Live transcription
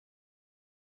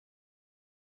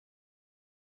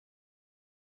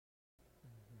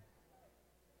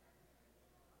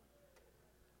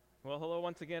Well, hello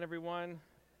once again, everyone.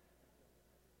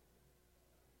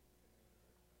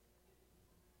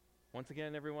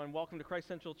 Welcome to Christ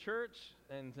Central Church,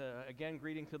 and again,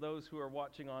 greeting to those who are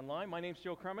watching online. My name's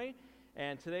Joe Crummey,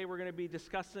 and today we're going to be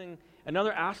discussing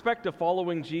another aspect of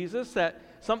following Jesus, that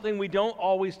something we don't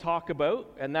always talk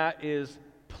about, and that is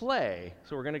play.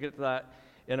 So we're going to get to that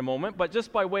in a moment, but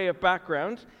just by way of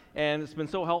background, and it's been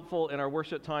so helpful in our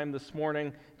worship time this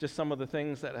morning, just some of the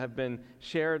things that have been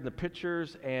shared, the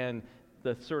pictures, and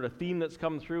the sort of theme that's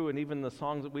come through, and even the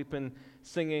songs that we've been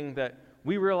singing, that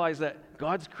we realize that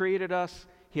God's created us,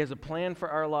 He has a plan for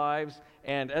our lives,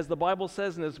 and as the Bible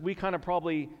says, and as we kind of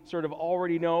probably sort of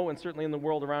already know, and certainly in the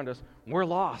world around us, we're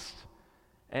lost.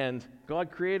 And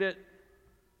God created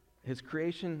His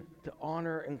creation to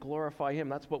honor and glorify Him.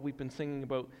 That's what we've been singing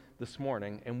about this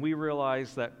morning, and we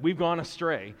realize that we've gone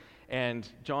astray. And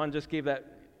John just gave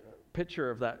that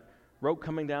picture of that rope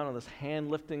coming down and this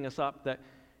hand lifting us up, that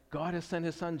God has sent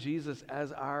His Son Jesus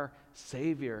as our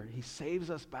Savior. He saves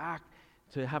us back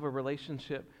to have a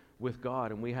relationship with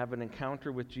God, and we have an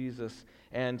encounter with Jesus.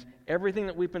 And everything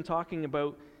that we've been talking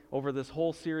about over this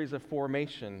whole series of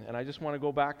formation, and I just want to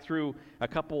go back through a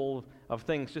couple of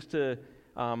things just to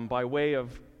by way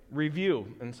of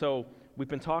review. And so we've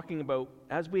been talking about,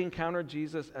 as we encounter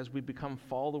Jesus, as we become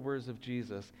followers of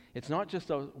Jesus, it's not just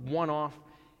a one-off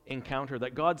encounter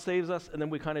that God saves us and then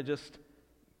we kind of just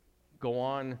go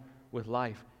on with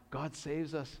life. God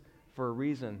saves us for a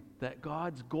reason, that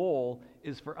God's goal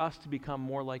is for us to become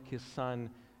more like His Son,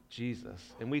 Jesus.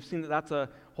 And we've seen that that's a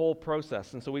whole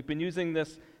process. And so we've been using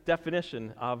this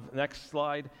definition of, next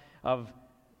slide,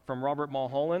 from Robert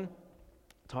Mulholland,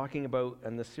 talking about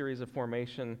in this series of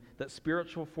formation, that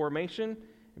spiritual formation,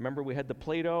 remember we had the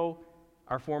Plato,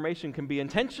 our formation can be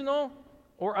intentional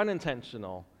or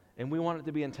unintentional. And we want it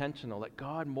to be intentional, that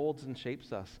God molds and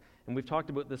shapes us. And we've talked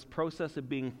about this process of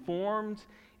being formed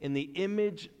in the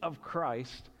image of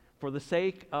Christ for the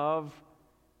sake of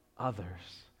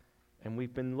others. And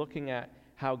we've been looking at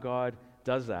how God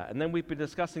does that. And then we've been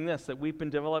discussing this, that we've been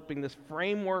developing this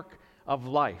framework of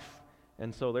life.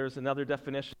 And so there's another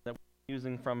definition that we're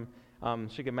using from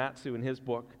Shigematsu in his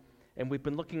book. And we've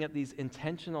been looking at these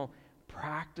intentional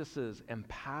practices and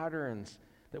patterns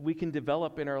that we can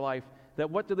develop in our life, that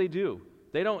what do?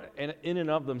 They don't in and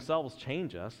of themselves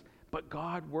change us, but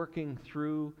God working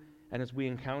through, and as we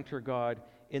encounter God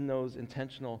in those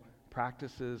intentional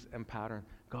practices and patterns,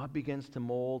 God begins to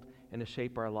mold and to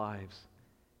shape our lives.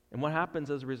 And what happens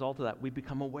as a result of that? We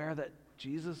become aware that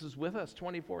Jesus is with us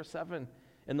 24/7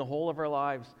 in the whole of our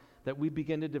lives, that we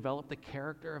begin to develop the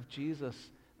character of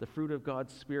Jesus, the fruit of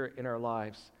God's Spirit in our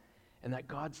lives, and that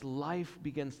God's life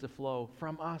begins to flow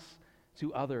from us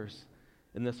to others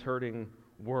in this hurting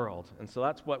world. And so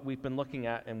that's what we've been looking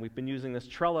at, and we've been using this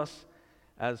trellis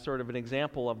as sort of an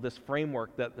example of this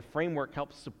framework, that the framework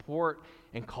helps support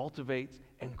and cultivates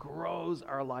and grows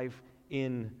our life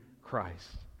in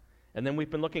Christ. And then we've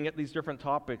been looking at these different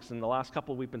topics. In the last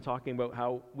couple, we've been talking about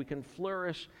how we can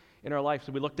flourish in our life.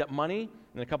 So we looked at money,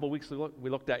 and a couple of weeks ago, we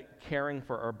looked at caring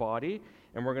for our body,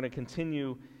 and we're going to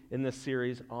continue in this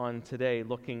series on today,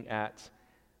 looking at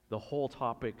the whole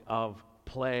topic of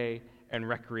play and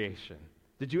recreation.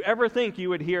 Did you ever think you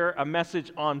would hear a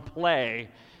message on play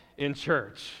in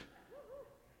church?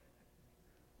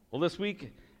 Well, this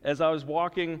week, as I was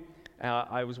walking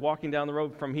down the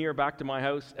road from here back to my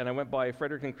house, and I went by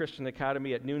Fredericton Christian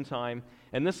Academy at noontime,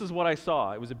 and this is what I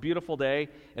saw. It was a beautiful day,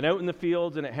 and out in the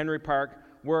fields and at Henry Park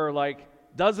were like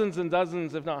dozens and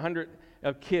dozens, if not hundreds,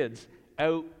 of kids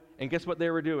out, and guess what they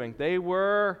were doing? They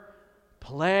were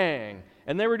playing.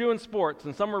 And they were doing sports,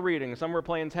 and some were reading, and some were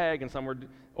playing tag, and some were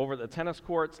over the tennis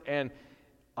courts, and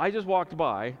I just walked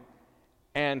by,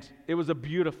 and it was a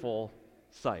beautiful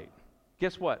sight.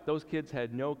 Guess what? Those kids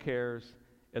had no cares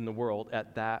in the world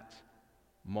at that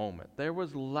moment. There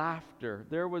was laughter,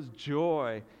 there was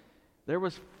joy, there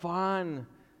was fun,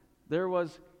 there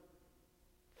was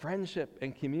friendship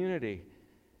and community.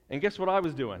 And guess what I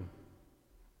was doing?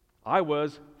 I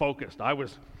was focused.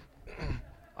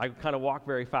 I kind of walked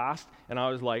very fast, and I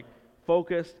was like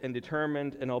focused and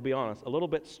determined, and I'll be honest, a little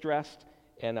bit stressed,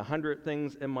 and 100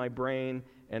 things in my brain,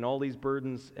 and all these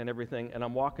burdens and everything, and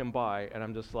I'm walking by, and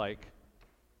I'm just like,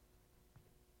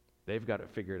 they've got it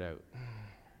figured out.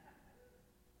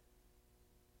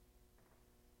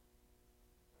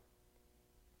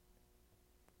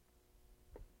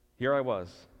 Here I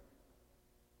was.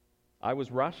 I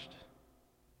was rushed,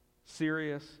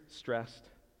 serious, stressed,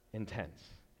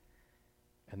 intense.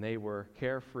 And they were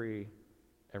carefree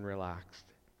and relaxed.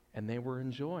 And they were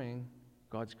enjoying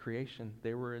God's creation.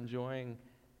 They were enjoying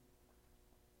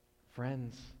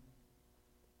friends.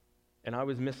 And I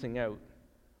was missing out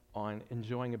on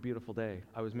enjoying a beautiful day.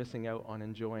 I was missing out on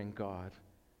enjoying God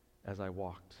as I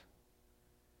walked.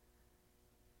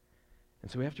 And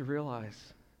so we have to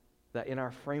realize that in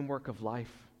our framework of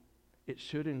life, it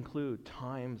should include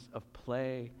times of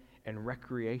play and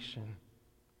recreation.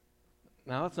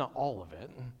 Now, that's not all of it,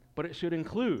 but it should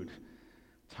include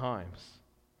times.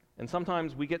 And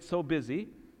sometimes we get so busy,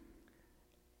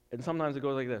 and sometimes it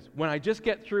goes like this. When I just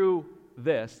get through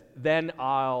this, then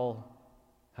I'll...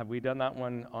 Have we done that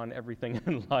one on everything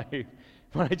in life?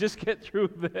 When I just get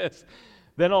through this,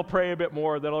 then I'll pray a bit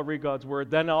more, then I'll read God's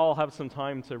word, then I'll have some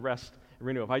time to rest and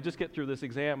renew. If I just get through this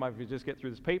exam, if I just get through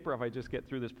this paper, if I just get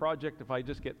through this project, if I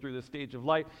just get through this stage of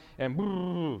life,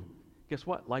 and guess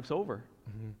what? Life's over.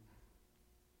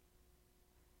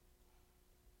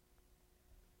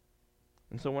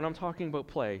 And so when I'm talking about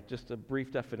play, just a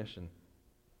brief definition,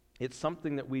 it's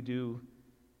something that we do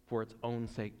for its own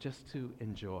sake, just to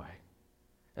enjoy.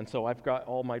 And so I've got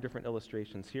all my different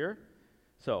illustrations here.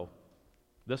 So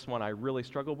this one I really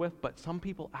struggle with, but some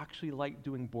people actually like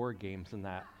doing board games and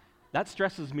that. That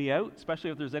stresses me out, especially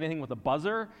if there's anything with a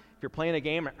buzzer. If you're playing a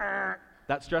game,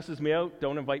 that stresses me out.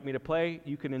 Don't invite me to play.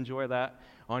 You can enjoy that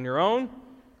on your own.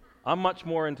 I'm much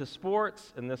more into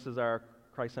sports, and this is our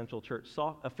Christ Central Church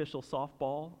official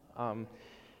softball.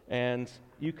 And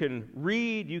you can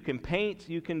read, you can paint,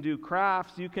 you can do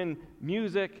crafts, you can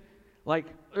music. Like,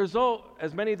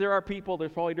 as many there are people,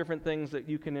 there's probably different things that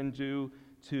you can do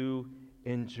to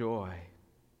enjoy.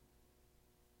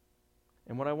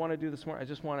 And what I want to do this morning, I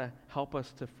just want to help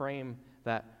us to frame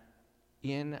that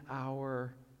in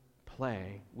our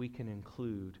play, we can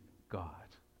include God,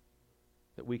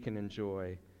 that we can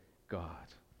enjoy God.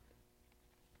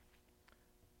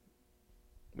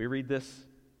 We read this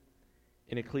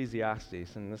in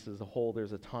Ecclesiastes, and this is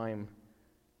there's a time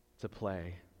to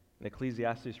play. In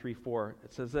Ecclesiastes 3:4,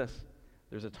 it says this,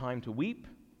 there's a time to weep,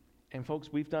 and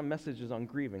folks, we've done messages on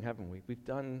grieving, haven't we?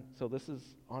 So this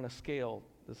is on a scale,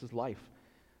 this is life.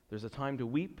 There's a time to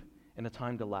weep and a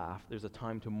time to laugh. There's a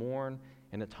time to mourn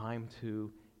and a time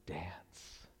to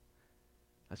dance.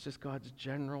 That's just God's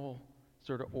general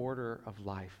sort of order of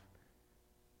life.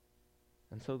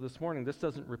 And so this morning, this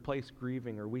doesn't replace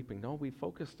grieving or weeping. No, we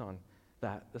focused on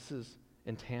that. This is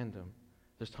in tandem.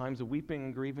 There's times of weeping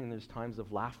and grieving. There's times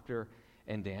of laughter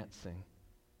and dancing.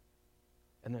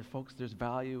 And then, folks, there's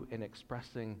value in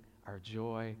expressing our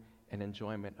joy and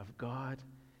enjoyment of God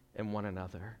and one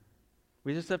another.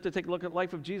 We just have to take a look at the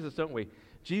life of Jesus, don't we?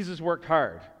 Jesus worked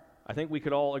hard. I think we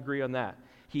could all agree on that.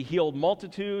 He healed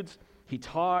multitudes. He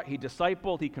taught. He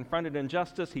discipled. He confronted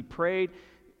injustice. He prayed.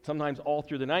 Sometimes all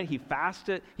through the night. He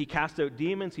fasted. He cast out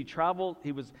demons. He traveled.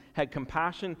 He had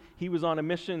compassion. He was on a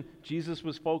mission. Jesus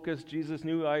was focused. Jesus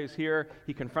knew I was here.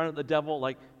 He confronted the devil.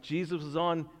 Like, Jesus was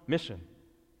on mission.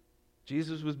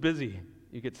 Jesus was busy,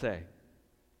 you could say.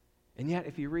 And yet,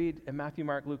 if you read in Matthew,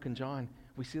 Mark, Luke, and John,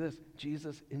 we see this.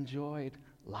 Jesus enjoyed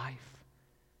life.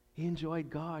 He enjoyed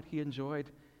God. He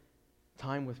enjoyed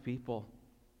time with people.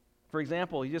 For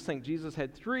example, you just think Jesus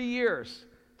had 3 years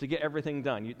to get everything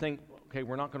done. You'd think, okay,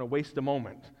 we're not going to waste a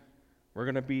moment. We're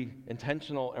going to be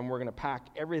intentional, and we're going to pack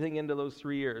everything into those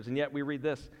 3 years. And yet we read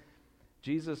this.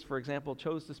 Jesus, for example,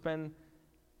 chose to spend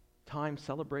time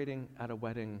celebrating at a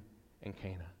wedding in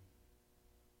Cana.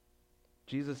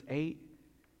 Jesus ate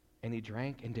and he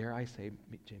drank, and dare I say,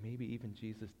 maybe even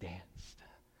Jesus danced.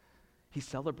 He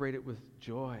celebrated with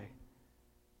joy.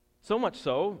 So much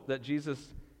so that Jesus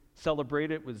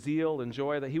celebrated with zeal and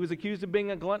joy that he was accused of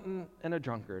being a glutton and a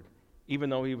drunkard, even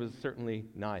though he was certainly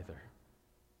neither.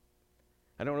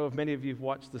 I don't know if many of you have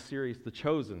watched the series The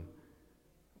Chosen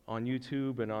on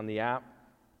YouTube and on the app.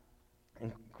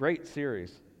 And great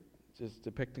series, just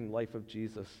depicting the life of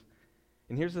Jesus.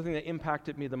 And here's the thing that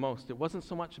impacted me the most. It wasn't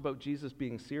so much about Jesus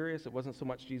being serious. It wasn't so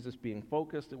much Jesus being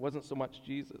focused. It wasn't so much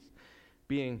Jesus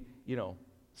being,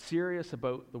 serious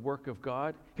about the work of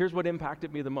God. Here's what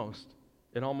impacted me the most.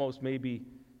 It almost maybe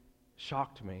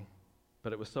shocked me,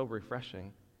 but it was so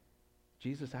refreshing.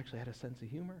 Jesus actually had a sense of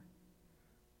humor.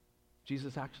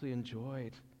 Jesus actually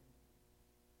enjoyed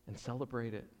and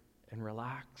celebrated and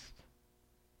relaxed.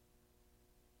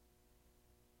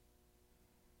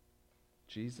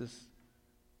 Jesus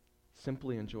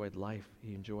simply enjoyed life.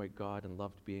 He enjoyed God and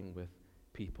loved being with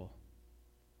people.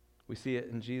 We see it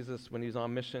in Jesus when he's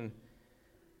on mission.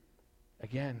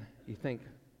 Again, you think,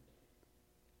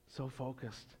 so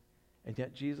focused. And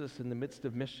yet Jesus, in the midst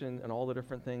of mission and all the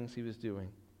different things he was doing,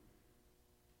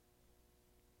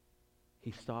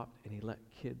 he stopped and he let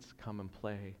kids come and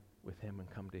play with him and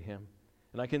come to him.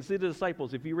 And I can see the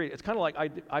disciples, if you read, it's kind of like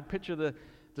I picture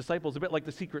disciples a bit like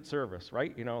the Secret Service,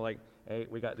 right? Like, hey,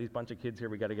 we got these bunch of kids here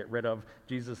we got to get rid of.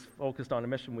 Jesus focused on a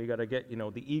mission. We got to get,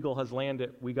 the eagle has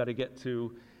landed. We got to get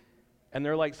to, and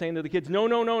they're like saying to the kids, no,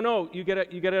 you get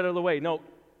it out of the way. No,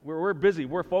 we're busy.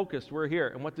 We're focused. We're here.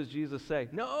 And what does Jesus say?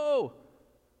 No.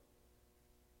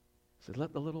 He said,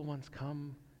 let the little ones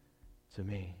come to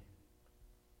me.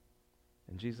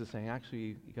 And Jesus saying,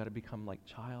 actually, you got to become like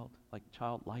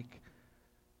childlike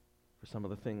for some of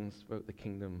the things about the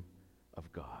kingdom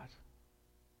of God.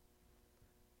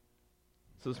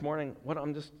 So this morning, what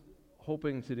I'm just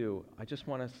hoping to do, I just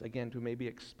want us, again, to maybe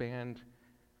expand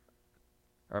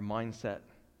our mindset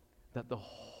that the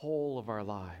whole of our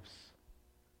lives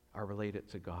are related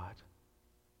to God.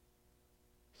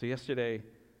 So yesterday,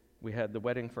 we had the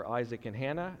wedding for Isaac and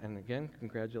Hannah, and again,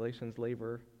 congratulations,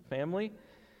 Labor family.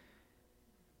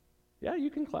 Yeah, you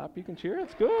can clap, you can cheer,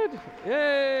 it's good.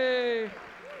 Yay!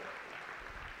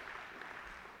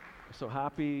 So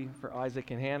happy for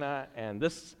Isaac and Hannah, and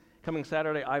this coming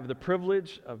Saturday, I have the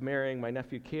privilege of marrying my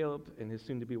nephew Caleb and his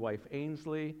soon-to-be wife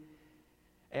Ainsley.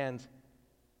 And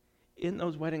in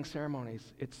those wedding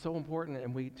ceremonies, it's so important,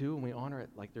 and we honor it.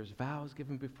 Like there's vows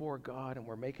given before God, and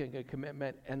we're making a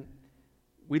commitment, and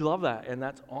we love that, and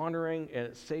that's honoring, and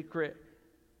it's sacred,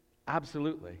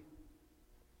 absolutely.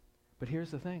 But here's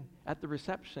the thing. At the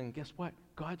reception, guess what?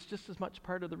 God's just as much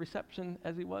part of the reception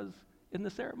as he was in the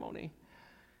ceremony.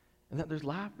 And that there's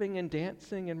laughing and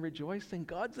dancing and rejoicing.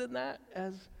 God's in that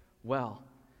as well.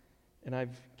 And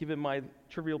I've given my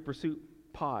Trivial Pursuit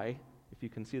pie, if you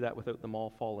can see that without them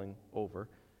all falling over.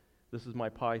 This is my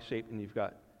pie shape, and you've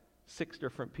got 6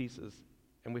 different pieces.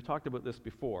 And we've talked about this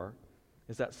before,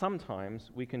 is that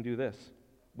sometimes we can do this.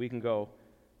 We can go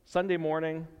Sunday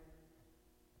morning,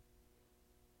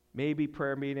 maybe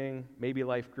prayer meeting, maybe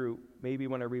life group, maybe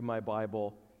when I read my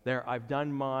Bible. There, I've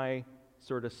done my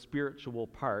sort of spiritual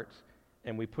part,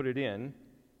 and we put it in,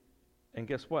 and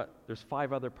guess what? There's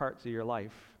 5 other parts of your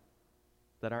life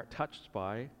that aren't touched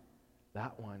by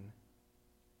that one.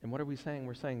 And what are we saying?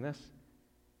 We're saying this: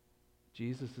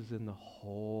 Jesus is in the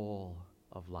whole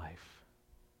of life.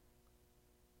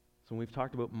 So when we've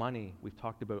talked about money, we've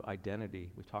talked about identity,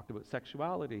 we've talked about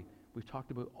sexuality, we've talked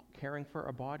about caring for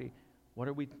our body. What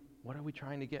are we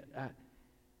trying to get at?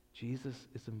 Jesus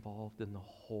is involved in the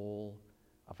whole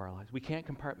of our lives. We can't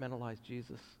compartmentalize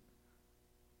Jesus.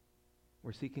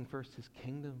 We're seeking first his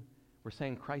kingdom. We're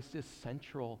saying Christ is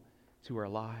central to our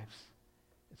lives.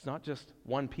 It's not just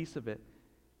one piece of it.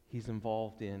 He's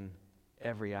involved in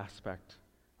every aspect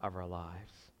of our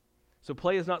lives. So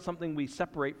play is not something we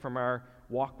separate from our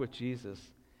walk with Jesus.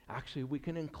 Actually, we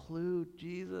can include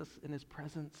Jesus in his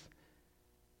presence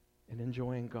and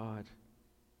enjoying God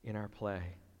in our play.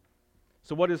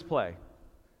 So what is play?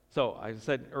 So I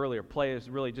said earlier, play is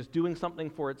really just doing something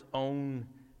for its own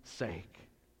sake.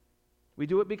 We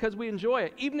do it because we enjoy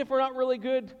it, even if we're not really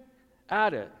good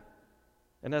at it.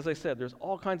 And as I said, there's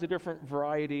all kinds of different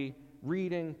variety: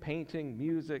 reading, painting,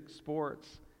 music,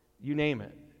 sports, you name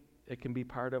it. It can be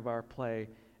part of our play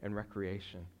and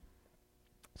recreation.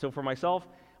 So for myself,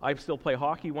 I still play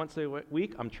hockey once a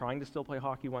week. I'm trying to still play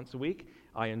hockey once a week.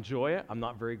 I enjoy it. I'm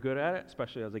not very good at it,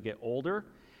 especially as I get older.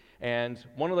 And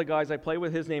one of the guys I play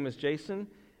with, his name is Jason.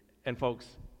 And folks,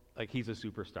 like, he's a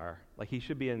superstar. Like, he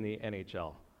should be in the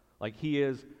NHL. Like, he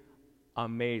is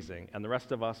amazing. And the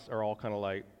rest of us are all kind of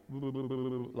like,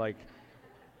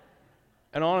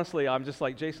 and honestly, I'm just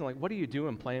like, Jason, like, what are you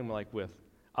doing playing like with?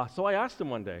 So I asked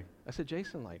him one day, I said,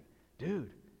 Jason, like,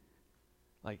 dude,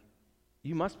 like,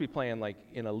 you must be playing like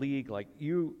in a league, like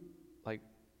you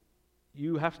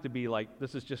have to be like,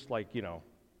 this is just like,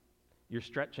 you're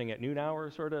stretching at noon hour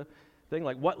sort of thing.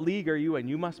 Like, what league are you in?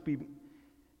 You must be.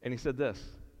 And he said this.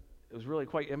 It was really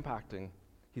quite impacting.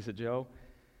 He said, Joe,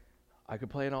 I could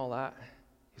play in all that.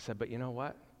 He said, but you know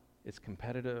what? It's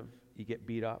competitive. You get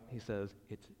beat up. He says,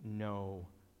 it's no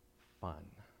fun.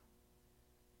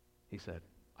 He said,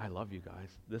 I love you guys.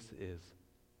 This is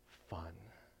fun.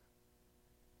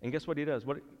 And guess what he does?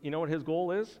 You know what his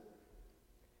goal is?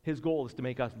 His goal is to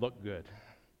make us look good.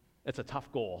 It's a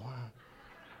tough goal.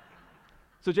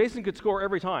 So Jason could score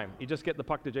every time. You just get the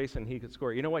puck to Jason, he could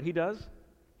score. You know what he does?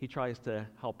 He tries to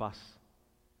help us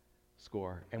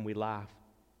score, and we laugh,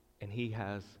 and he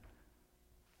has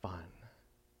fun.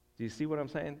 Do you see what I'm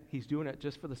saying? He's doing it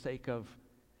just for the sake of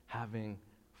having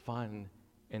fun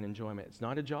and enjoyment. It's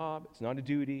not a job. It's not a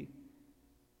duty.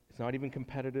 It's not even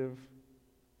competitive.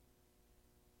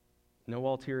 No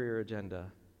ulterior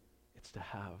agenda. It's to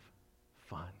have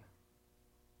fun.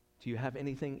 Do you have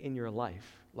anything in your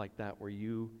life like that where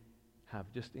you have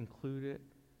just included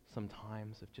some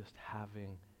times of just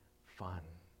having fun?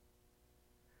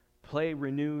 Play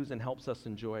renews and helps us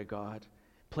enjoy God.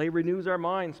 Play renews our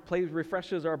minds. Play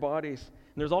refreshes our bodies.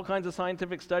 And there's all kinds of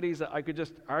scientific studies that I could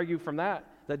just argue from that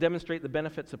demonstrate the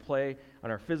benefits of play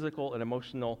on our physical and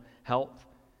emotional health.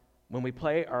 When we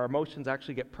play, our emotions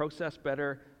actually get processed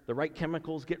better. The right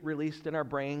chemicals get released in our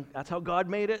brain. That's how God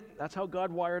made it. That's how God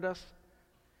wired us.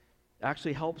 It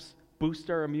actually helps boost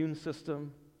our immune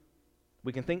system.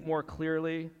 We can think more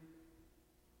clearly.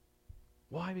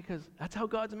 Why? Because that's how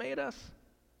God's made us.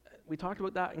 We talked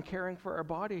about that in caring for our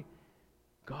body.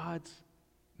 God's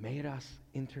made us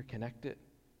interconnected.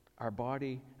 Our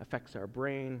body affects our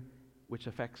brain, which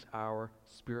affects our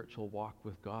spiritual walk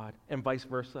with God, and vice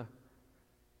versa.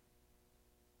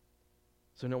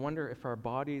 So no wonder if our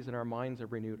bodies and our minds are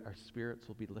renewed, our spirits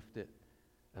will be lifted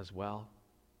as well.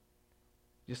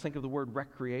 Just think of the word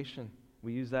recreation.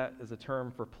 We use that as a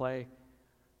term for play.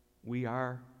 We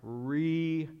are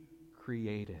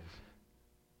recreated.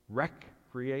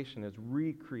 Recreation is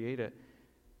recreated.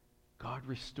 God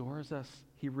restores us.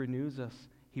 He renews us.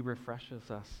 He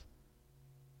refreshes us.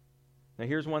 Now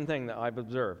here's one thing that I've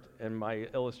observed, and my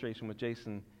illustration with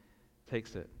Jason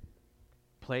takes it.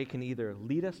 Play can either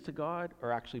lead us to God,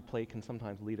 or actually play can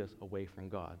sometimes lead us away from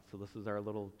God. So this is our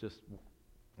little just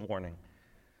warning.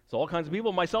 So all kinds of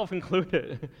people, myself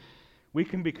included, we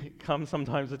can become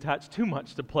sometimes attached too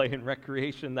much to play and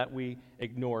recreation that we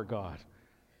ignore God.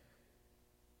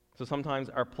 So sometimes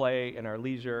our play and our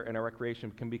leisure and our recreation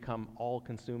can become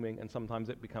all-consuming, and sometimes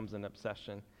it becomes an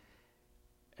obsession.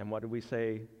 And what do we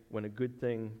say? When a good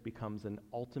thing becomes an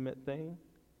ultimate thing,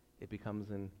 it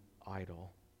becomes an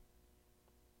idol.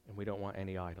 And we don't want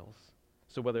any idols.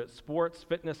 So whether it's sports,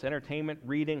 fitness, entertainment,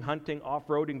 reading, hunting,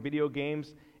 off-roading, video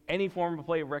games, any form of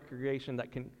play or recreation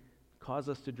that can cause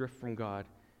us to drift from God,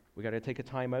 we got to take a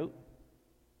time out,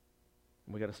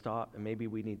 and we got to stop, and maybe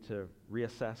we need to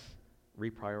reassess,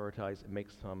 reprioritize, and make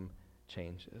some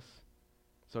changes.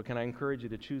 So can I encourage you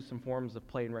to choose some forms of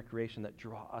play and recreation that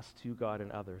draw us to God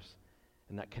and others,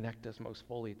 and that connect us most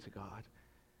fully to God?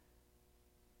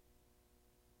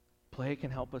 Play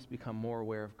can help us become more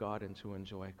aware of God and to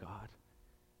enjoy God.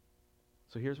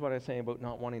 So here's what I'm saying about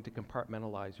not wanting to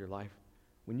compartmentalize your life.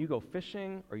 When you go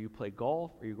fishing, or you play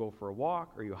golf, or you go for a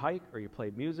walk, or you hike, or you play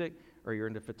music, or you're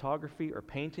into photography, or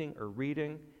painting, or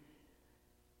reading,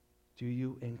 do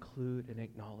you include and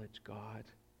acknowledge God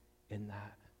in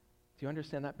that? Do you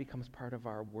understand that becomes part of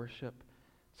our worship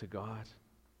to God?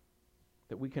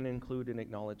 That we can include and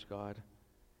acknowledge God.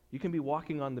 You can be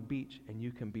walking on the beach and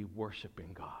you can be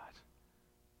worshiping God.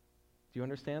 Do you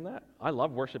understand that? I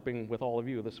love worshiping with all of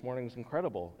you. This morning is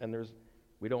incredible. And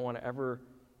we don't want to ever,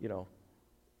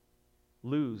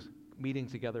 lose meeting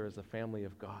together as a family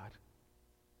of God.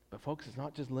 But folks, it's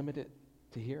not just limited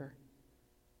to here.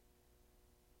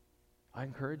 I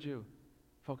encourage you,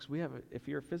 folks, if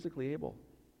you're physically able,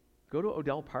 go to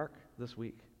Odell Park this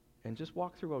week and just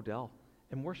walk through Odell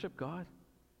and worship God.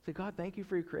 Say, God, thank you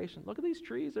for your creation. Look at these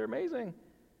trees. They're amazing.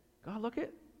 God, look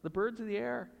at the birds of the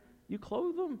air. You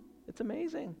clothe them. It's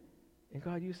amazing. And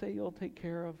God, you say you'll take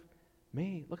care of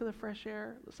me. Look at the fresh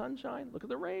air, the sunshine. Look at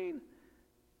the rain.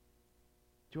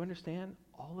 Do you understand?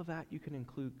 All of that, you can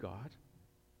include God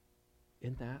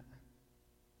in that.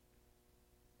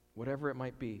 Whatever it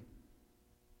might be.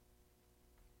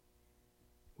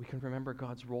 We can remember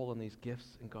God's role in these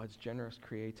gifts and God's generous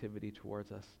creativity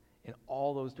towards us in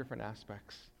all those different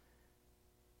aspects,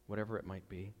 whatever it might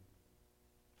be.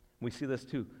 We see this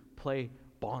too. Play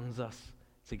bonds us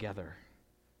together.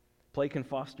 Play can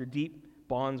foster deep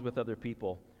bonds with other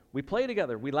people. We play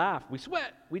together, we laugh, we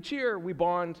sweat, we cheer, we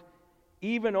bond,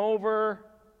 even over,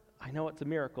 I know it's a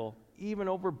miracle, even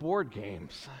over board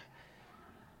games,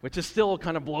 which is still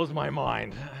kind of blows my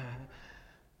mind.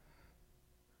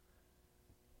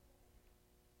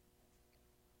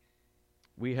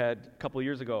 We had, a couple of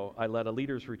years ago, I led a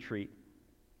leaders retreat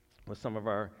with some of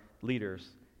our leaders,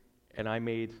 and I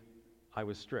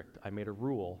was strict. I made a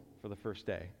rule for the first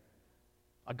day.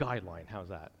 A guideline, how's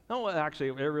that? No, actually,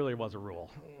 it really was a rule.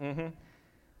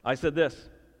 I said this,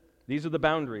 these are the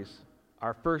boundaries.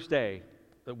 Our first day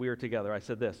that we were together, I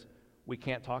said this, we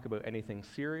can't talk about anything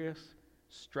serious,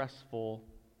 stressful,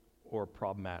 or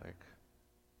problematic.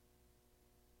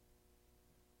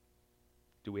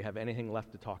 Do we have anything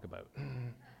left to talk about?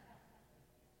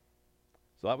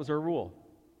 So that was our rule.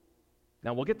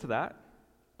 Now we'll get to that,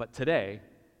 but today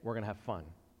we're going to have fun.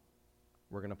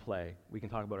 We're going to play. We can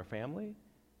talk about our family.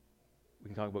 We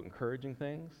can talk about encouraging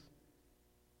things.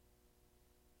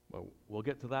 Well, we'll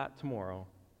get to that tomorrow,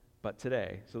 but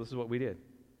today, so this is what we did.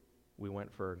 We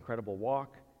went for an incredible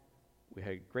walk. We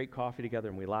had great coffee together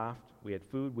and we laughed. We had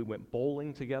food. We went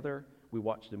bowling together. We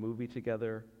watched a movie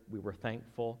together. We were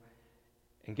thankful.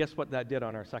 And guess what that did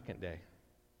on our second day?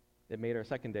 It made our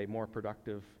second day more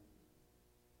productive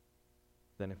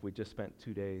than if we just spent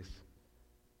 2 days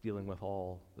dealing with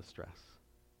all the stress.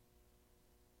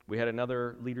 We had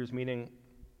another leaders meeting,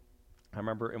 I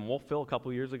remember in Wolfville a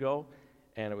couple years ago,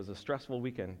 and it was a stressful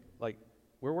weekend. Like,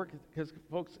 we're working, because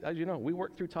folks, as you know, we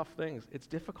work through tough things. It's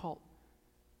difficult,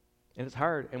 and it's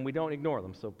hard, and we don't ignore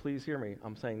them. So please hear me.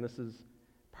 I'm saying this is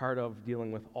part of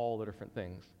dealing with all the different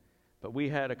things. But we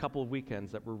had a couple of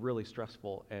weekends that were really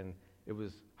stressful, and it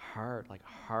was hard, like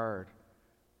hard.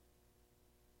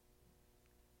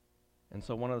 And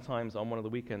so one of the times on one of the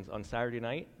weekends, on Saturday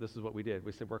night, this is what we did.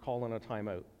 We said, we're calling a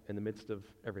timeout in the midst of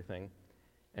everything.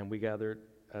 And we gathered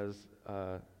as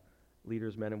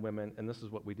leaders, men and women, and this is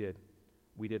what we did.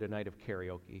 We did a night of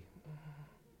karaoke.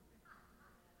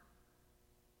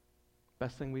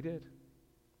 Best thing we did.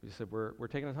 We just said, we're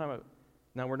taking a timeout.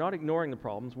 Now, we're not ignoring the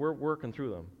problems. We're working through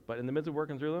them. But in the midst of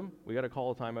working through them, we got to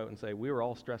call a timeout and say, we were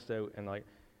all stressed out, and like,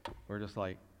 we're just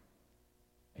like,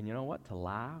 and you know what? To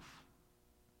laugh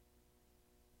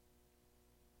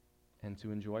and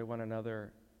to enjoy one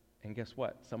another. And guess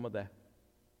what? Some of the,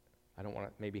 I don't want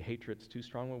to, maybe hatred's too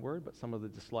strong a word, but some of the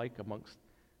dislike amongst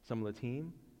some of the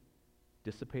team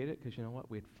dissipated, because you know what?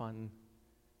 We had fun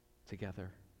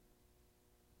together.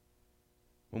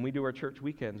 When we do our church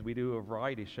weekends, we do a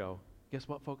variety show. Guess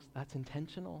what, folks? That's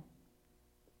intentional.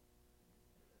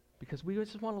 Because we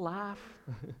just want to laugh.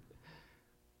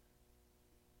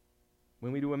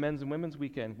 When we do a men's and women's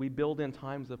weekend, we build in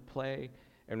times of play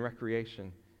and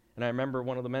recreation. And I remember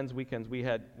one of the men's weekends, we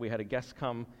had a guest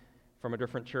come from a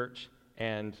different church,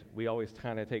 and we always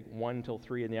kind of take 1 till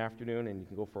 3 in the afternoon, and you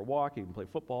can go for a walk, you can play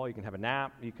football, you can have a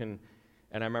nap, and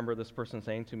I remember this person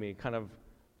saying to me, kind of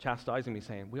chastising me,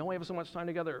 saying, we only have so much time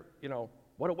together,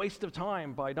 what a waste of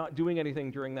time by not doing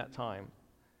anything during that time.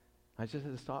 I just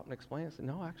had to stop and explain. I said,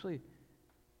 no, actually,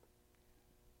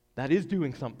 that is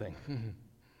doing something.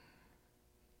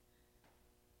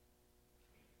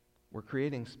 We're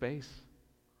creating space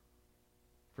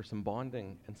for some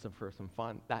bonding and for some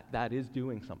fun. That is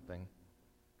doing something.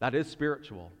 That is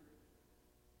spiritual.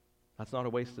 That's not a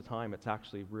waste of time. It's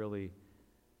actually really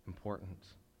important.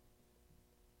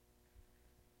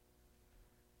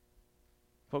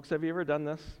 Folks, have you ever done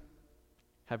this?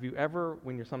 Have you ever,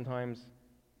 when you're sometimes,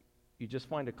 you just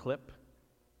find a clip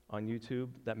on YouTube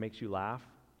that makes you laugh,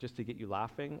 just to get you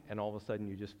laughing, and all of a sudden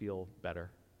you just feel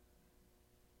better?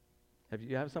 Have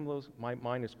you have some of those?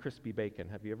 Mine is crispy bacon.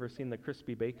 Have you ever seen the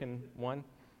crispy bacon one?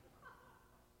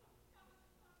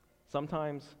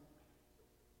 Sometimes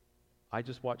I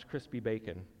just watch crispy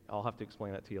bacon. I'll have to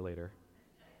explain that to you later.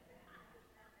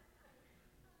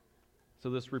 So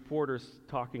this reporter's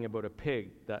talking about a pig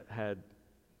that had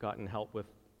gotten help with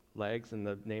legs, and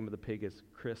the name of the pig is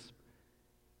Crisp,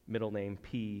 middle name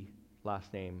P,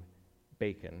 last name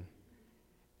Bacon.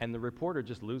 And the reporter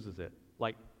just loses it,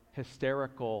 like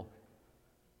hysterical.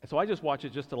 So I just watch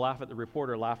it just to laugh at the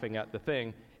reporter laughing at the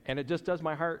thing, and it just does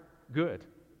my heart good.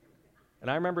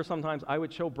 And I remember sometimes I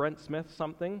would show Brent Smith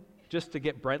something just to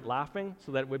get Brent laughing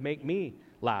so that it would make me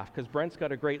laugh, because Brent's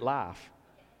got a great laugh.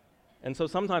 And so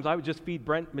sometimes I would just feed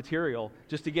Brent material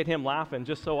just to get him laughing,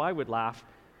 just so I would laugh,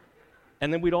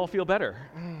 and then we'd all feel better.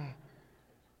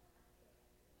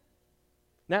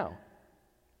 Now,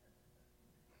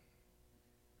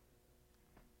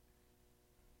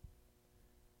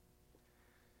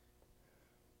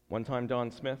 one time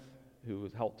Don Smith, who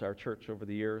has helped our church over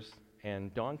the years,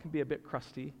 and Don can be a bit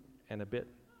crusty and a bit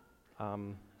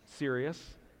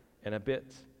serious and a bit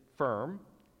firm.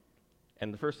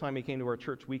 And the first time he came to our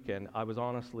church weekend, I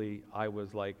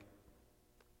was like,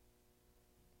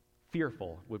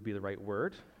 fearful would be the right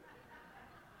word.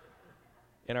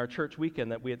 In our church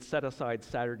weekend that we had set aside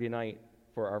Saturday night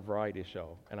for our variety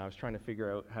show. And I was trying to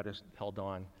figure out how to tell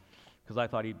Don, because I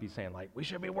thought he'd be saying, like, we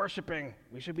should be worshiping,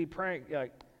 we should be praying,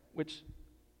 which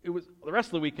it was, the rest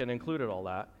of the weekend included all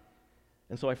that.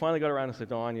 And so I finally got around and said,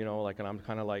 Don, and I'm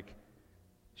kind of like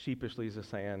sheepishly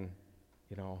just saying,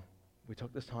 we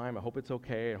took this time. I hope it's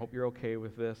okay. I hope you're okay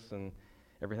with this and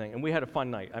everything. And we had a fun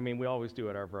night. I mean, we always do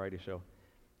at our variety show.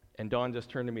 And Don just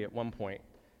turned to me at one point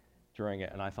during it,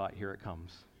 and I thought, here it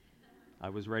comes. I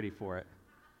was ready for it.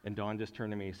 And Don just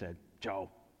turned to me and said, Joe,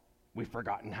 we've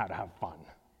forgotten how to have fun.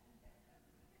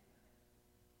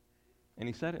 And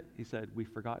he said it. He said,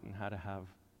 we've forgotten how to have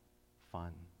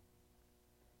fun.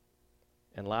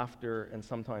 And laughter and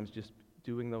sometimes just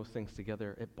doing those things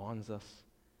together, it bonds us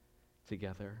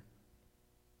together.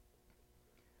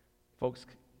 Folks,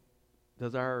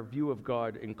 does our view of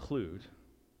God include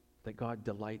that God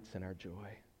delights in our joy?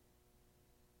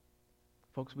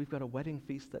 Folks, we've got a wedding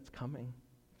feast that's coming.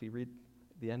 If you read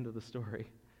the end of the story.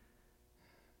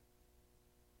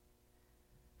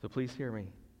 So please hear me.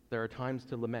 There are times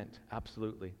to lament,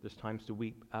 absolutely. There's times to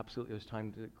weep, absolutely. There's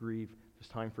time to grieve. There's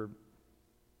time for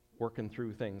working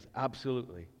through things,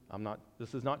 absolutely.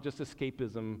 This is not just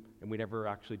escapism and we never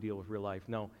actually deal with real life.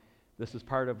 No, this is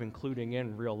part of including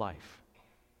in real life.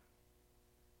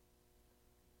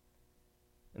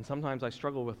 And sometimes I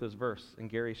struggle with this verse, and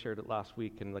Gary shared it last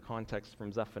week in the context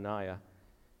from Zephaniah.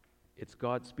 It's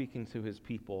God speaking to his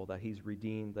people that he's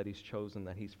redeemed, that he's chosen,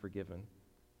 that he's forgiven.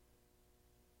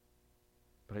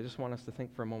 But I just want us to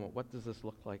think for a moment, what does this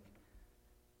look like?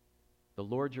 The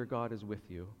Lord your God is with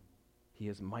you. He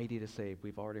is mighty to save.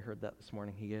 We've already heard that this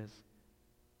morning. He is.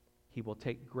 He will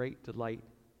take great delight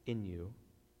in you.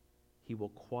 He will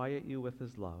quiet you with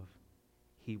his love.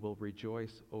 He will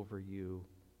rejoice over you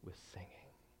with singing.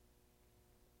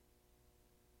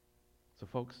 So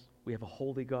folks, we have a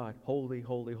holy God. Holy,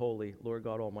 holy, holy, Lord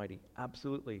God Almighty.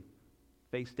 Absolutely.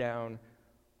 Face down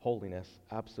holiness.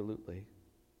 Absolutely.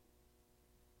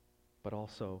 But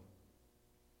also,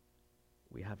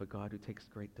 we have a God who takes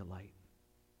great delight.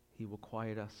 He will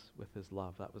quiet us with his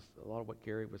love. That was a lot of what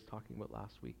Gary was talking about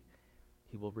last week.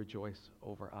 He will rejoice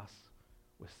over us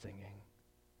with singing.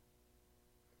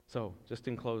 So, just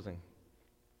in closing,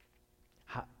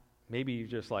 maybe you're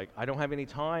just like, I don't have any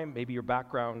time. Maybe your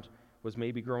background was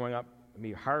maybe growing up,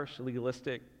 maybe harsh,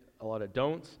 legalistic, a lot of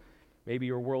don'ts. Maybe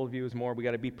your worldview is more, we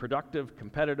got to be productive,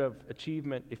 competitive,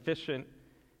 achievement, efficient,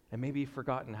 and maybe you've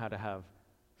forgotten how to have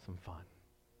some fun.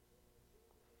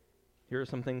 Here are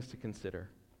some things to consider.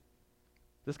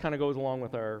 This kind of goes along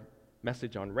with our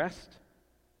message on rest,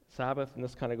 Sabbath, and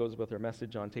this kind of goes with our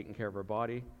message on taking care of our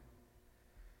body.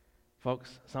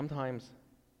 Folks, sometimes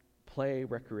play,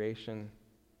 recreation,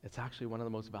 it's actually one of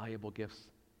the most valuable gifts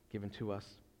given to us.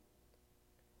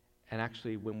 And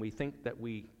actually, when we think that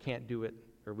we can't do it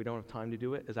or we don't have time to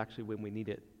do it, is actually when we need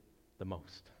it the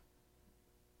most.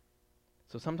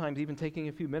 So sometimes even taking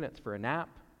a few minutes for a nap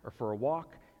or for a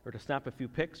walk or to snap a few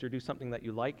pics or do something that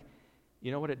you like,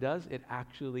 you know what it does? It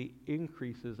actually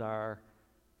increases our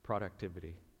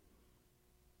productivity.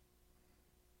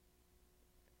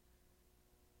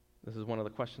 This is one of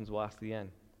the questions we'll ask at the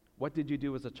end. What did you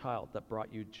do as a child that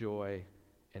brought you joy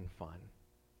and fun?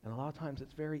 And a lot of times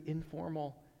it's very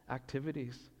informal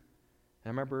activities. I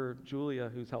remember Julia,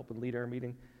 who's helping lead our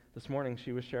meeting this morning,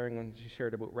 she was sharing when she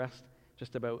shared about rest,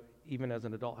 just about even as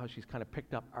an adult, how she's kind of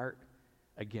picked up art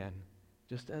again,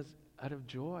 just as out of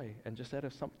joy and just out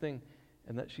of something,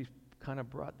 and that she's kind of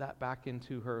brought that back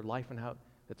into her life and how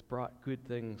it's brought good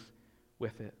things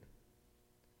with it.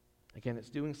 Again, it's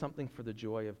doing something for the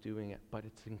joy of doing it, but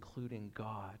it's including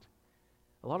God.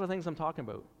 A lot of things I'm talking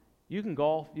about. You can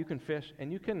golf, you can fish,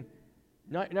 and you can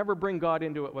never bring God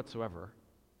into it whatsoever.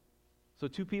 So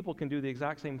two people can do the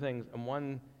exact same things, and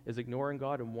one is ignoring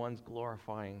God and one's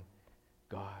glorifying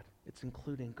God. It's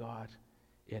including God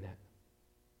in it.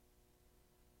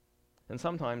 And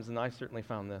sometimes, and I certainly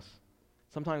found this,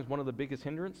 sometimes one of the biggest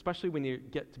hindrance, especially when you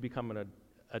get to become an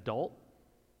adult,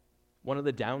 one of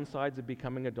the downsides of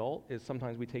becoming adult is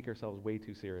sometimes we take ourselves way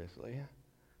too seriously.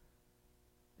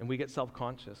 And we get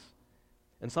self-conscious.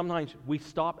 And sometimes we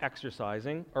stop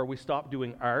exercising, or we stop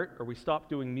doing art, or we stop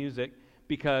doing music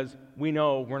because we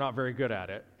know we're not very good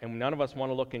at it. And none of us want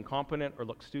to look incompetent or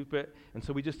look stupid, and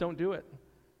so we just don't do it.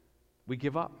 We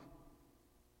give up.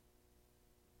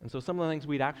 And so some of the things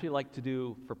we'd actually like to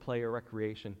do for play or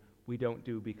recreation, we don't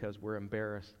do because we're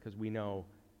embarrassed, because we know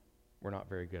we're not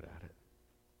very good at it.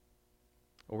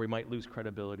 Or we might lose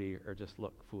credibility or just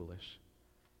look foolish.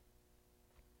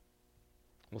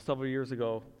 Well, several years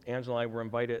ago, Angela and I were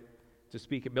invited to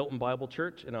speak at Milton Bible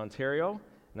Church in Ontario,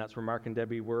 and that's where Mark and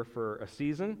Debbie were for a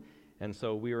season. And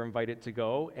so we were invited to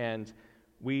go, and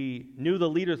we knew the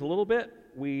leaders a little bit.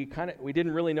 We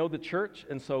didn't really know the church,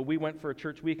 and so we went for a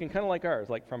church weekend, kind of like ours,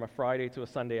 like from a Friday to a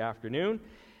Sunday afternoon.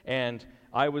 And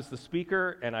I was the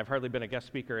speaker, and I've hardly been a guest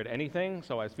speaker at anything,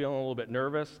 so I was feeling a little bit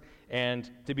nervous. And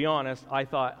to be honest, I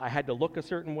thought I had to look a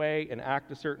certain way and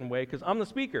act a certain way, because I'm the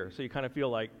speaker, so you kind of feel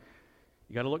like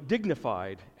you got to look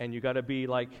dignified, and you got to be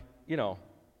like,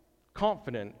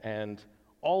 confident, and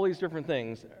all these different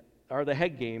things are the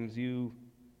head games you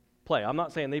play. I'm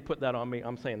not saying they put that on me.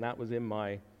 I'm saying that was in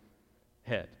my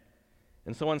head.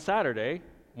 And so on Saturday,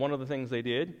 one of the things they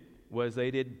did was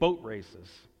they did boat races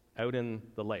out in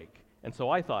the lake. And so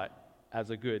I thought, as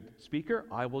a good speaker,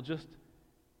 I will just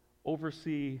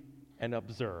oversee and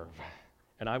observe,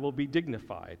 and I will be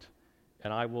dignified,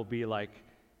 and I will be like,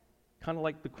 kind of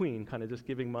like the queen, kind of just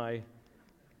giving my,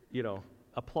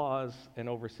 applause and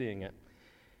overseeing it.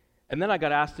 And then I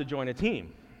got asked to join a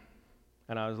team,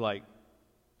 and I was like,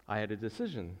 I had a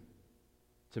decision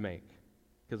to make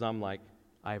because I'm like,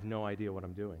 I have no idea what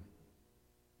I'm doing.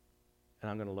 And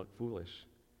I'm going to look foolish.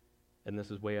 And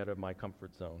this is way out of my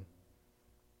comfort zone.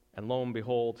 And lo and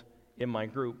behold, in my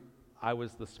group, I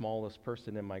was the smallest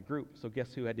person in my group. So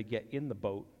guess who had to get in the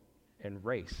boat and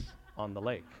race on the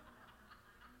lake?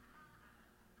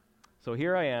 So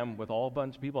here I am with all a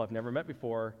bunch of people I've never met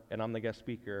before, and I'm the guest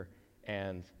speaker,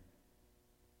 and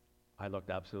I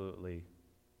looked absolutely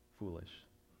foolish.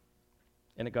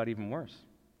 And it got even worse,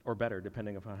 or better,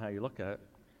 depending upon how you look at it.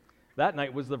 That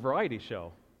night was the variety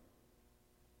show.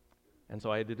 And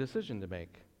so I had a decision to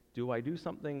make. Do I do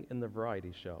something in the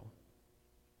variety show?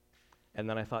 And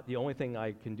then I thought the only thing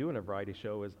I can do in a variety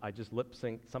show is I just lip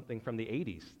sync something from the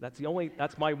 80s.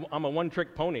 I'm a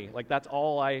one-trick pony. Like, that's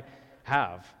all I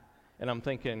have. And I'm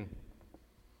thinking,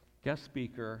 guest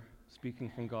speaker, speaking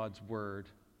from God's Word,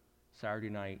 Saturday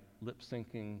night, lip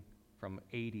syncing from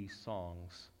 80s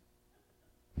songs.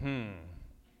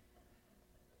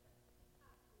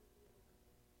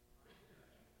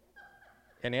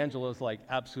 And Angela's like,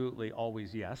 absolutely,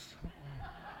 always yes.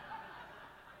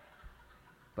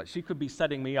 But she could be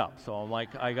setting me up, so I'm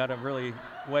like, I got to really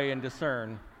weigh and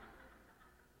discern.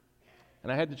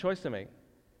 And I had the choice to make.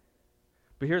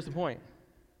 But here's the point.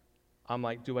 I'm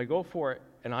like, do I go for it?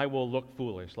 And I will look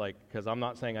foolish, like, because I'm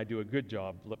not saying I do a good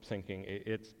job lip syncing.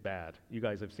 It's bad. You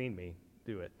guys have seen me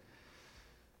do it.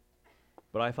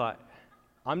 But I thought,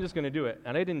 I'm just going to do it.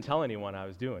 And I didn't tell anyone I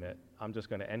was doing it. I'm just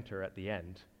going to enter at the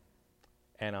end.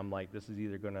 And I'm like, this is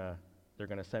either they're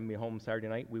going to send me home Saturday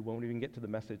night. We won't even get to the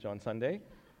message on Sunday.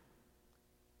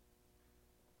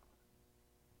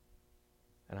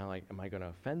 And I'm like, am I going to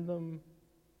offend them?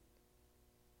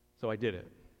 So I did it.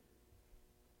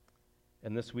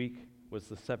 And this week was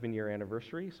the 7-year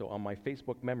anniversary. So on my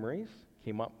Facebook memories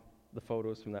came up the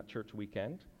photos from that church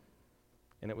weekend.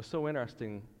 And it was so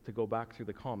interesting to go back through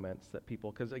the comments that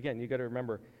people, because again, you got to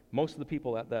remember, most of the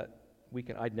people at that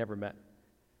weekend I'd never met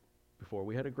before.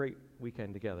 We had a great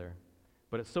weekend together.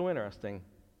 But it's so interesting,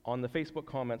 on the Facebook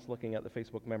comments, looking at the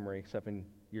Facebook memory 7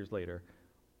 years later,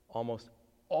 almost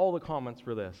all the comments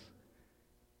were this: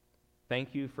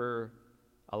 thank you for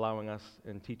allowing us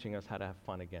and teaching us how to have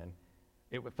fun again.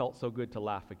 It felt so good to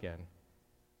laugh again.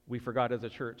 We forgot as a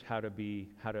church how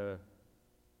to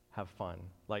have fun.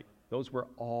 Like, those were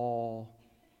all.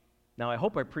 Now,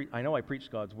 I know I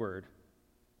preached God's Word,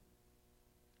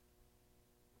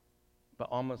 but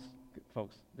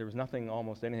folks, there was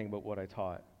almost anything but what I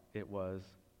taught. It was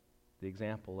the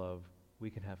example of we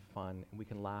can have fun and we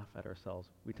can laugh at ourselves.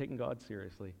 We've taken God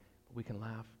seriously, but we can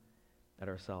laugh at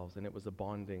ourselves. And it was a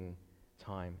bonding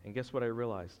time. And guess what I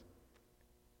realized?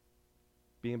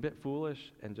 Being a bit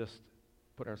foolish and just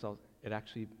putting ourselves, it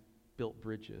actually built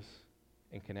bridges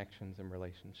and connections and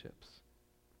relationships.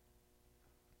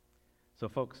 So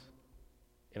folks,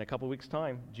 in a couple weeks'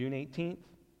 time, June 18th,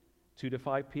 2 to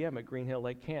 5 p.m. at Green Hill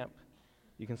Lake Camp,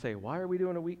 you can say, why are we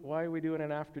doing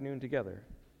an afternoon together?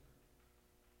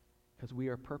 Because we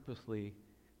are purposely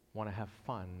want to have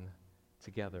fun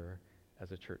together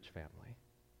as a church family.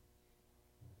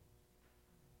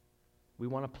 We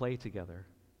want to play together.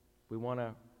 We want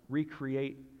to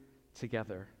recreate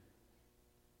together.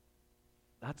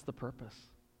 That's the purpose.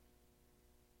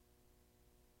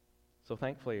 So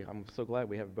thankfully, I'm so glad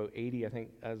we have about 80, I think,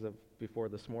 as of before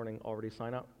this morning, already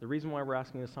sign up. The reason why we're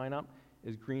asking you to sign up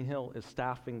is Green Hill is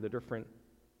staffing the different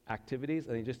activities,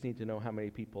 and they just need to know how many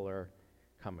people are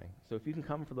coming. So if you can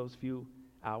come for those few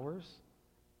hours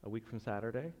a week from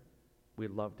Saturday,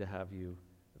 we'd love to have you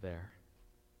there.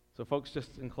 So folks,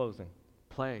 just in closing,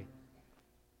 play.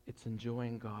 It's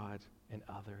enjoying God and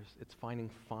others. It's finding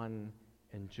fun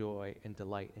and joy and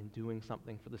delight in doing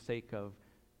something for the sake of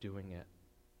doing it.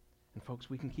 And folks,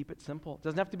 we can keep it simple. It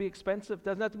doesn't have to be expensive. It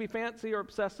doesn't have to be fancy or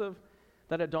obsessive,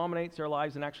 that it dominates our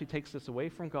lives and actually takes us away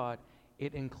from God.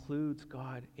 It includes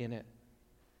God in it.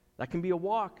 That can be a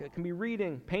walk. It can be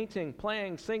reading, painting,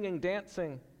 playing, singing,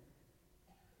 dancing.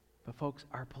 But folks,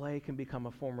 our play can become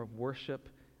a form of worship,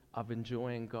 of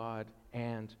enjoying God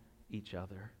and each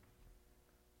other.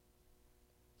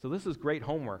 So this is great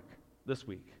homework this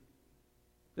week.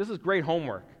 This is great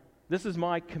homework. This is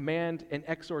my command and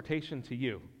exhortation to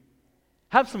you.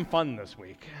 Have some fun this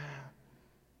week.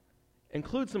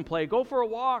 Include some play. Go for a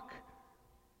walk.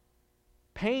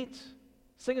 Paint.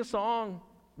 Sing a song.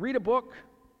 Read a book.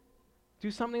 Do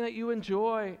something that you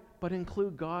enjoy, but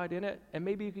include God in it. And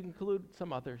maybe you can include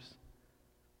some others.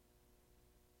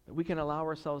 That we can allow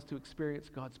ourselves to experience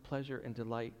God's pleasure and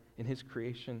delight in His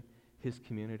creation, His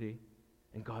community,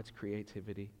 and God's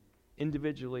creativity,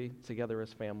 individually, together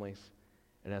as families,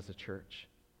 and as a church.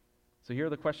 So here are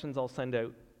the questions I'll send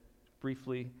out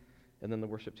briefly and then the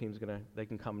worship team's they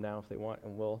can come now if they want,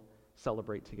 and we'll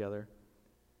celebrate together.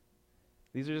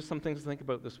 These are just some things to think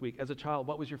about this week. As a child,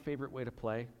 what was your favorite way to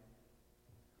play?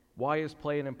 Why is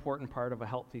play an important part of a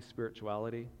healthy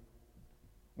spirituality?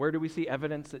 Where do we see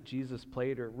evidence that Jesus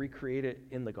played or recreated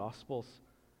in the Gospels?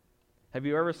 Have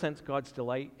you ever sensed God's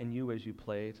delight in you as you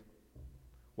played?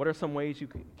 What are some ways you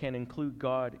can include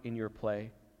God in your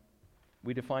play?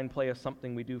 We define play as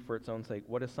something we do for its own sake.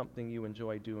 What is something you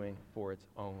enjoy doing for its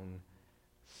own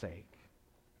sake?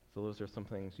 So those are some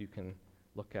things you can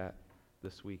look at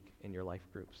this week in your life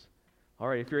groups. All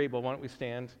right, if you're able, why don't we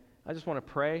stand? I just want to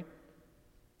pray.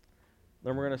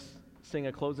 Then we're going to sing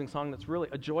a closing song that's really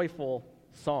a joyful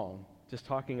song, just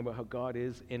talking about how God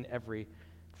is in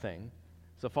everything.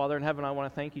 So Father in heaven, I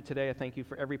want to thank you today. I thank you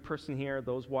for every person here,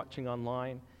 those watching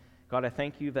online. God, I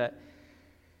thank you that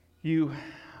you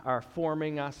are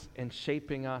forming us and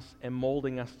shaping us and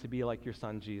molding us to be like your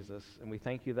Son, Jesus. And we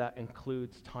thank you that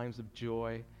includes times of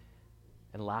joy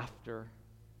and laughter.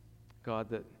 God,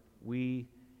 that we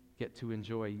get to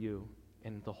enjoy you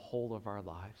in the whole of our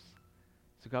lives.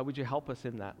 So God, would you help us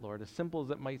in that, Lord? As simple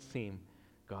as it might seem,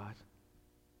 God,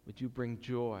 would you bring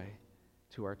joy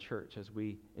to our church as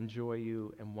we enjoy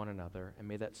you and one another, and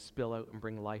may that spill out and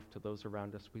bring life to those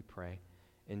around us, we pray.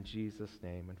 In Jesus'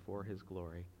 name and for his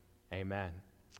glory, amen.